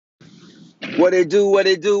What it do, what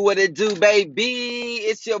it do, what it do, baby?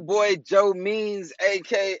 It's your boy Joe Means,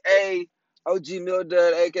 aka OG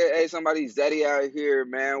Mildred, aka somebody Zeddy out here,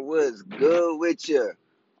 man. What's good with you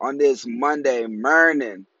on this Monday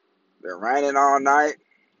morning? Been raining all night.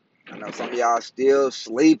 I know some of y'all still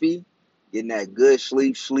sleepy, getting that good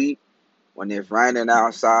sleep when it's raining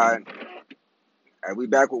outside. And we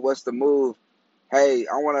back with What's the Move? Hey,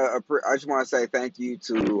 I just want to say thank you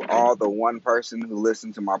to all the one person who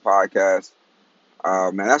listened to my podcast.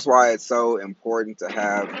 Man, that's why it's so important to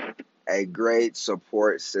have a great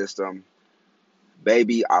support system.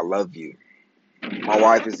 Baby, I love you. My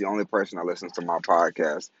wife is the only person that listens to my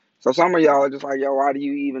podcast. So some of y'all are just like, yo, why do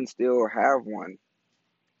you even still have one?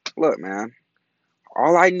 Look, man,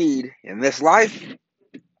 all I need in this life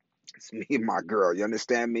is me and my girl. You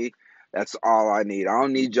understand me? That's all I need. I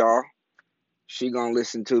don't need y'all. She gonna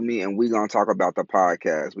listen to me and we gonna talk about the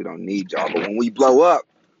podcast. We don't need y'all. But when we blow up,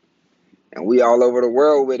 and we all over the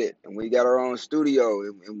world with it, and we got our own studio,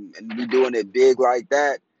 and we doing it big like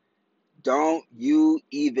that, don't you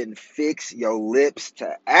even fix your lips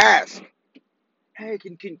to ask. Hey,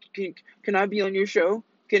 can I be on your show?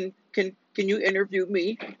 Can you interview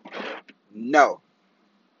me? No,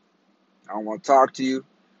 I don't want to talk to you.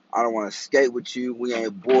 I don't want to skate with you. We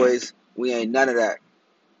ain't boys. We ain't none of that.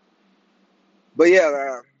 But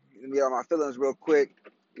yeah, let me get on my feelings real quick.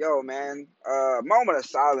 Yo, man, moment of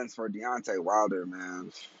silence for Deontay Wilder, man.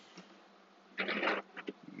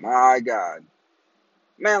 My God.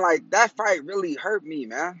 Man, like, that fight really hurt me,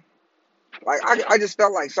 man. Like, I just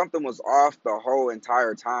felt like something was off the whole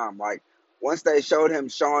entire time. Like, once they showed him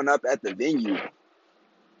showing up at the venue,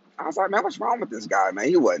 I was like, man, what's wrong with this guy, man?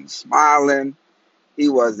 He wasn't smiling. He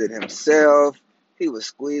wasn't himself. He was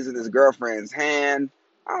squeezing his girlfriend's hand.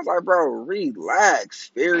 I was like, bro,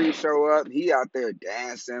 relax. Fury show up. He out there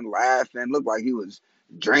dancing, laughing. Looked like he was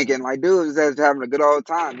drinking. Like, dude was just having a good old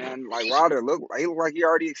time, man. Like, Wilder looked like he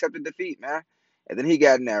already accepted defeat, man. And then he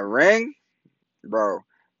got in that ring. Bro,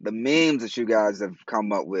 the memes that you guys have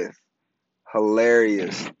come up with,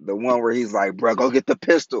 hilarious. The one where he's like, bro, go get the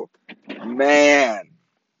pistol. Man,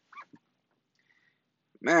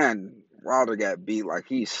 Wilder got beat like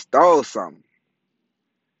he stole something.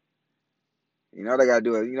 They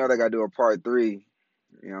gotta do a part three.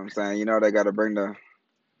 You know what I'm saying? They gotta run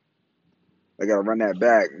that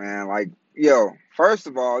back, man. Like, yo, first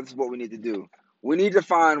of all, this is what we need to do. We need to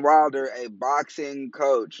find Wilder a boxing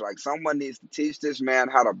coach. Like, someone needs to teach this man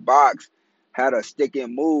how to box, how to stick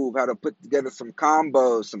and move, how to put together some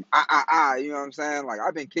combos, some you know what I'm saying? Like,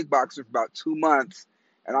 I've been kickboxing for about 2 months,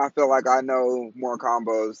 and I feel like I know more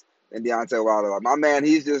combos than Deontay Wilder. Like, my man,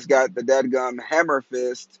 he's just got the dead hammer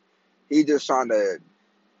fist. He just trying to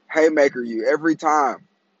haymaker you every time.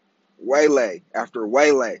 Waylay after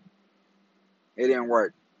waylay. It didn't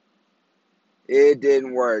work. It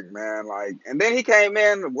didn't work, man. Like, and then he came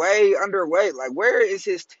in way underweight. Like, where is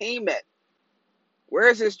his team at? Where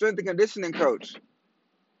is his strength and conditioning coach?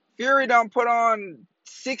 Fury done put on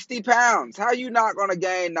 60 pounds. How you not gonna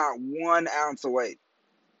gain not 1 ounce of weight?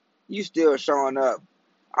 You still showing up.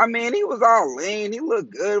 I mean, he was all lean. He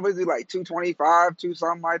looked good. Was he like 225, two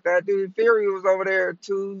something like that? Dude, Fury was over there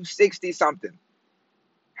 260 something.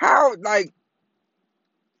 How, like,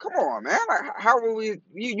 come on, man. Like, how were we?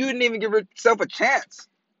 You didn't even give yourself a chance.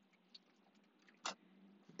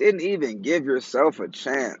 Didn't even give yourself a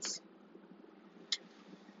chance.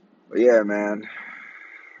 But yeah, man,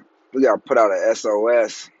 we gotta put out a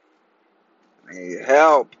SOS. Hey,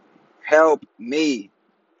 help me,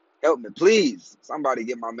 please. Somebody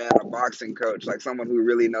get my man a boxing coach, like someone who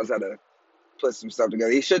really knows how to put some stuff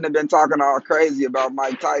together. He shouldn't have been talking all crazy about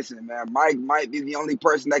Mike Tyson, man. Mike might be the only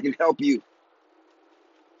person that can help you.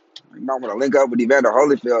 You might want to link up with Evander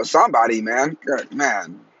Holyfield, somebody, man.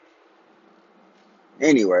 Man.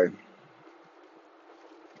 Anyway,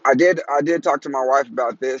 I did talk to my wife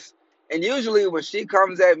about this, and usually when she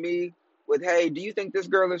comes at me with, "Hey, do you think this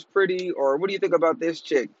girl is pretty?" or "What do you think about this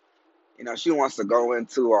chick?" She wants to go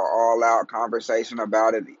into an all-out conversation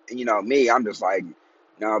about it. Me, I'm just like,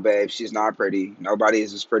 "No, babe, she's not pretty. Nobody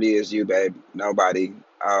is as pretty as you, babe. Nobody.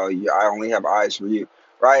 Oh, I only have eyes for you,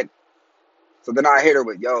 right?" So then I hit her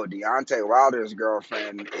with, "Yo, Deontay Wilder's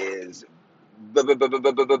girlfriend is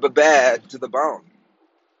bad to the bone."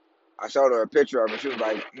 I showed her a picture of her. She was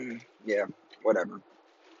like, "Yeah, whatever."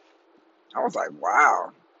 I was like,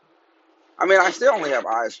 wow. I mean, I still only have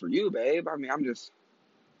eyes for you, babe. I mean, I'm just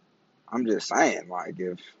saying, like,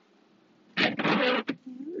 if,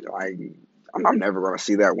 like, I'm never gonna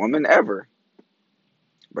see that woman ever.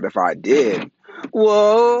 But if I did,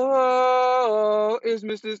 whoa, is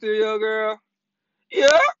Mr. Still your girl?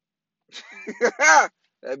 Yeah.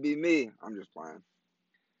 That'd be me. I'm just playing.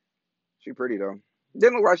 She pretty though.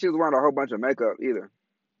 Didn't look like she was wearing a whole bunch of makeup either,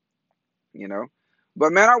 you know.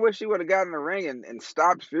 But man, I wish she would have gotten in the ring and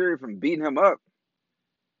stopped Fury from beating him up.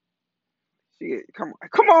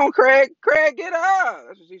 Come on, Craig. Craig, get up.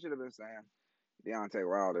 That's what she should have been saying. Deontay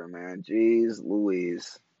Wilder, man. Jeez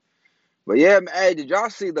Louise. But yeah, hey, did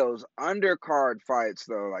y'all see those undercard fights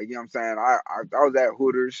though? Like, you know what I'm saying? I was at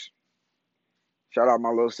Hooters. Shout out my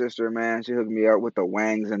little sister, man. She hooked me up with the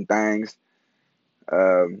wangs and things.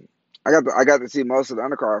 Um, I got to see most of the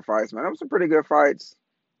undercard fights, man. That was some pretty good fights.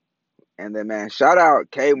 And then, man, shout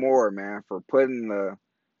out K Moore, man, for putting the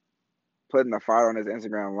fight on his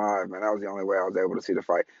Instagram live, man. That was the only way I was able to see the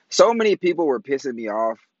fight. So many people were pissing me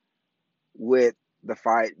off with the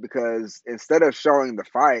fight because instead of showing the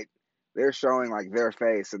fight, they're showing like their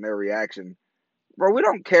face and their reaction. Bro, we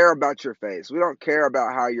don't care about your face. We don't care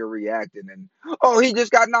about how you're reacting. And oh, he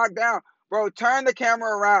just got knocked down. Bro, turn the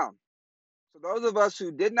camera around. So those of us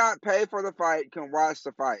who did not pay for the fight can watch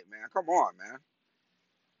the fight, man. Come on, man.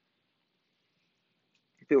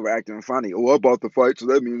 People are acting funny. Oh, I bought the fight, so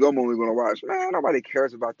that means I'm only gonna watch. Man, nobody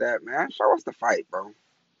cares about that, man. Show us the fight, bro.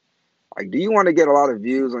 Like, do you want to get a lot of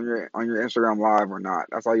views on your Instagram live or not?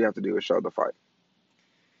 That's all you have to do is show the fight.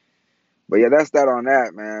 But yeah, that's that on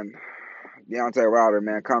that, man. Deontay Wilder,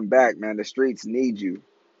 man, come back, man. The streets need you.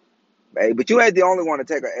 Hey, but you ain't the only one to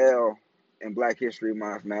take a L in Black History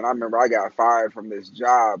Month, man. I remember I got fired from this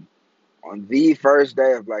job on the first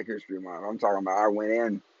day of Black History Month. I'm talking about I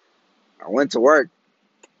went to work,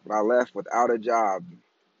 but I left without a job.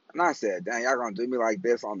 And I said, dang, y'all gonna do me like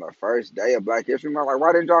this on the first day of Black History Month? Like,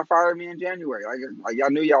 why didn't y'all fire me in January? Like y'all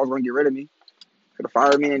knew y'all was gonna get rid of me. Could have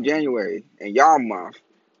fired me in January. In y'all month,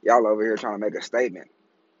 y'all over here trying to make a statement.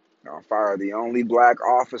 Gonna fire the only black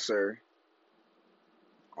officer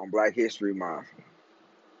on Black History Month.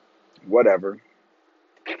 Whatever.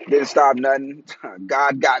 Didn't stop nothing.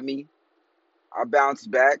 God got me. I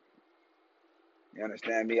bounced back. You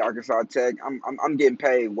understand me? Arkansas Tech. I'm getting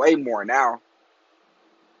paid way more now,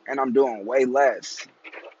 and I'm doing way less.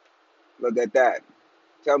 Look at that.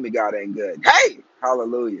 Tell me God ain't good. Hey,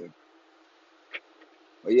 hallelujah.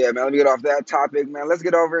 But yeah, man. Let me get off that topic, man. Let's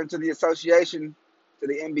get over into the association, to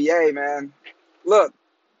the NBA, man. Look,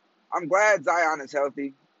 I'm glad Zion is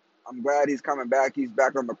healthy. I'm glad he's coming back. He's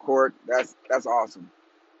back on the court. That's awesome.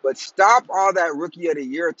 But stop all that rookie of the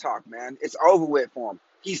year talk, man. It's over with for him.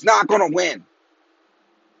 He's not gonna win.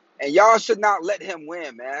 And y'all should not let him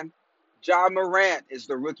win, man. Ja Morant is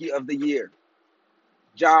the rookie of the year.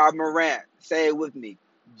 Ja Morant. Say it with me.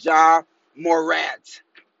 Ja Morant.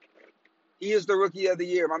 He is the rookie of the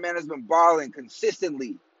year. My man has been balling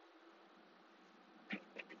consistently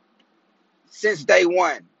since day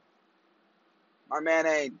one. My man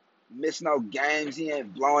ain't missed no games. He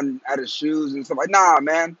ain't blowing out his shoes and stuff like. Nah,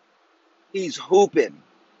 man. He's hooping.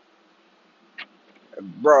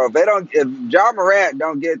 Bro, if Ja Morant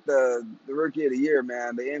don't get the rookie of the year,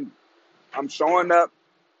 man, I'm showing up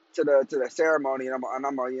to the ceremony and I'm you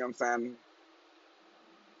know what I'm saying,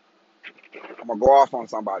 I'm gonna go off on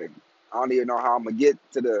somebody. I don't even know how I'm gonna get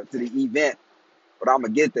to the event, but I'm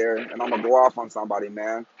gonna get there and I'm gonna go off on somebody,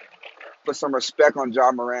 man. Put some respect on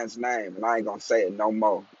Ja Morant's name, and I ain't gonna say it no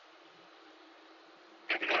more.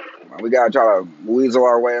 We gotta try to weasel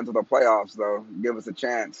our way into the playoffs, though. Give us a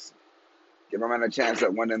chance. Give my man a chance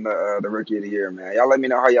at winning the rookie of the year, man. Y'all let me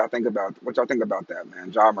know how y'all think about what y'all think about that,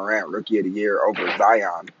 man. Ja Morant, rookie of the year over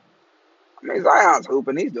Zion. I mean, Zion's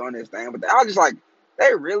hooping, he's doing his thing, but I was just like,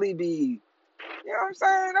 they really be, you know what I'm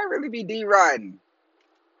saying? They really be D riding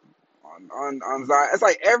on Zion. It's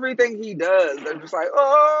like everything he does, they're just like,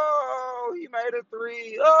 oh, he made a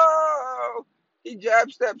three, oh, he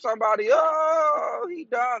jab stepped somebody, oh, he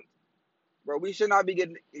dunked. Bro, we should not be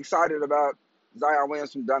getting excited about Zion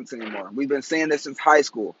Williamson dunks anymore. We've been saying this since high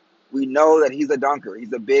school. We know that he's a dunker.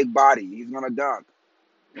 He's a big body. He's gonna dunk.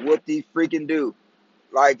 Whoop the freaking do.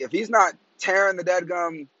 Like, if he's not tearing the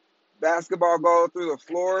dadgum basketball goal through the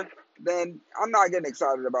floor, then I'm not getting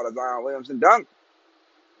excited about a Zion Williamson dunk.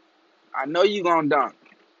 I know you gonna dunk.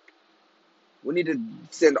 We need to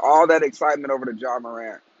send all that excitement over to Ja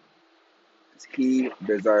Morant. He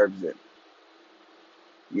deserves it.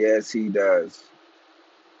 Yes, he does.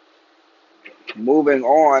 Moving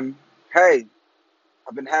on. Hey,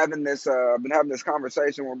 I've been having this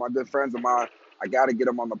conversation with my good friends of mine. I got to get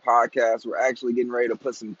them on the podcast. We're actually getting ready to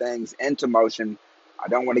put some things into motion. I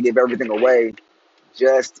don't want to give everything away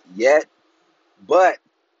just yet, but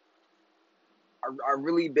I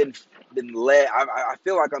really been led. I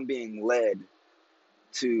feel like I'm being led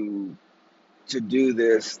to do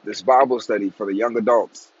this Bible study for the young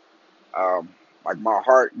adults. Like, my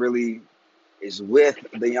heart really is with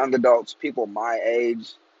the young adults, people my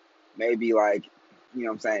age, maybe like,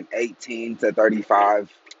 18 to 35.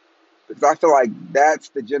 Because I feel like that's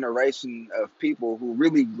the generation of people who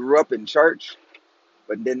really grew up in church,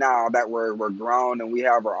 but then now that we're grown and we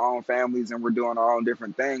have our own families and we're doing our own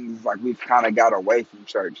different things, like we've kind of got away from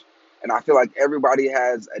church. And I feel like everybody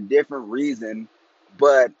has a different reason,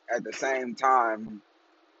 but at the same time,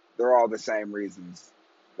 they're all the same reasons.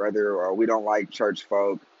 Whether we don't like church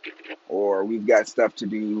folk, or we've got stuff to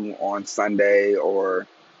do on Sunday, or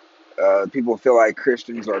people feel like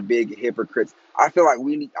Christians are big hypocrites. I feel like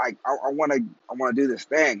we need. I want to do this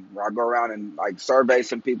thing where I go around and like survey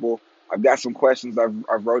some people. I've got some questions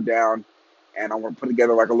I've wrote down, and I want to put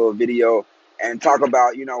together like a little video and talk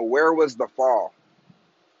about where was the fall.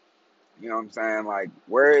 You know what I'm saying? Like,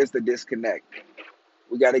 where is the disconnect?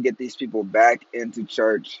 We got to get these people back into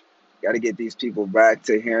church. Got to get these people back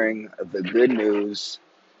to hearing the good news.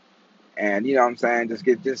 And you know what I'm saying? Just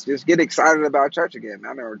get excited about church again. I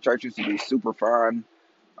remember church used to be super fun.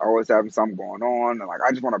 Always having something going on. And like I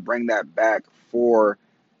just want to bring that back for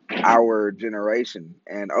our generation.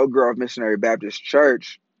 And Oak Grove Missionary Baptist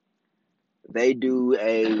Church, they do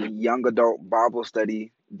a young adult Bible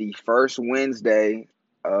study the first Wednesday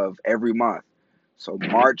of every month. So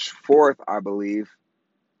March 4th, I believe,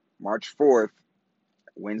 March 4th,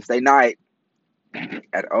 Wednesday night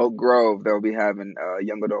at Oak Grove, they'll be having a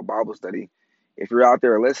young adult Bible study. If you're out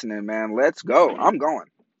there listening, man, let's go. I'm going,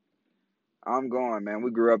 man.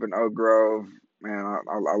 We grew up in Oak Grove, man.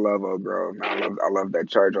 I love Oak Grove, man. I love that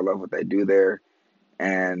church. I love what they do there,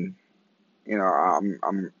 and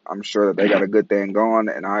I'm sure that they got a good thing going,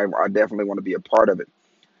 and I definitely want to be a part of it.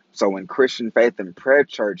 So when Christian Faith and Prayer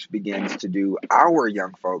Church begins to do our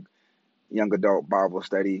young adult Bible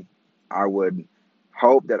study, I would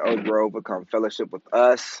hope that Oak Grove would come fellowship with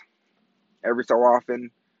us every so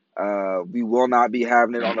often. We will not be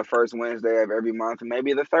having it on the first Wednesday of every month,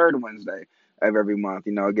 maybe the third Wednesday of every month.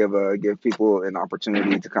 Give people an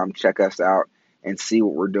opportunity to come check us out and see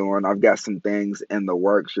what we're doing. I've got some things in the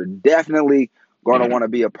works. You're definitely going to want to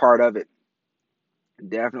be a part of it.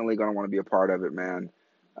 Definitely going to want to be a part of it, man.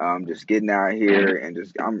 Just getting out here and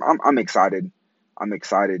I'm excited. I'm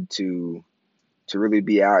excited to really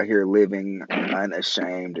be out here living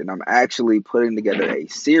unashamed. And I'm actually putting together a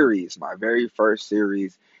series, my very first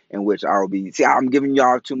series, in which I'll be, I'm giving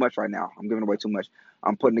y'all too much right now. I'm giving away too much.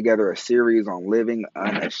 I'm putting together a series on living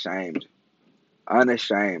unashamed.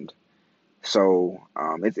 Unashamed. So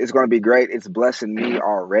it's going to be great. It's blessing me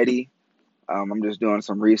already. I'm just doing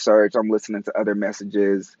some research. I'm listening to other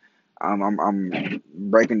messages. I'm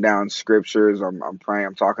breaking down scriptures. I'm praying.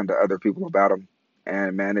 I'm talking to other people about them.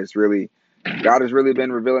 And man, God has really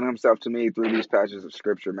been revealing himself to me through these passages of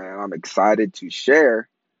scripture, man. I'm excited to share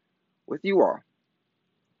with you all.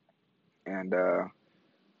 And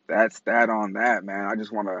that's that on that, man. I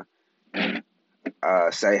just want to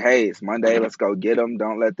say, hey, it's Monday. Let's go get them.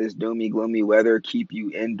 Don't let this doomy, gloomy weather keep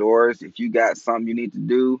you indoors. If you got something you need to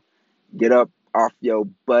do, get up off your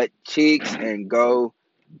butt cheeks and go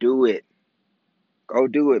do it. Go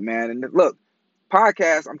do it, man. And look,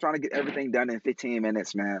 podcast, I'm trying to get everything done in 15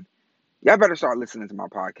 minutes, man. Y'all better start listening to my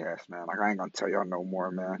podcast, man. Like I ain't gonna tell y'all no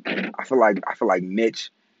more, man. I feel like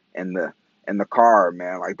Mitch in the car,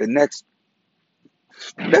 man. Like the next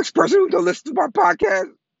person who's gonna listen to my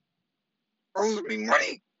podcast owes me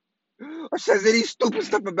money or says any stupid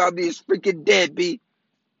stuff about me is freaking deadbeat.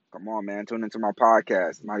 Come on, man. Tune into my podcast.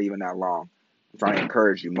 It's not even that long. I'm trying to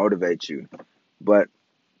encourage you, motivate you. But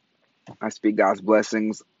I speak God's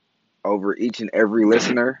blessings over each and every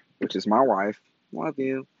listener, which is my wife. Love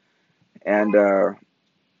you. And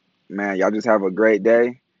man, y'all just have a great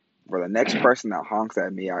day. For the next person that honks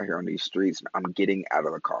at me out here on these streets, I'm getting out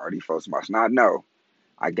of the car. These folks must not know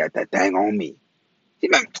I got that thing on me. See,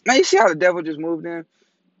 man, you see how the devil just moved in?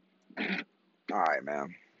 All right,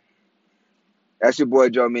 man. That's your boy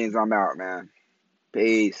Joe Means. I'm out, man.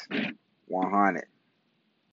 Peace. 100.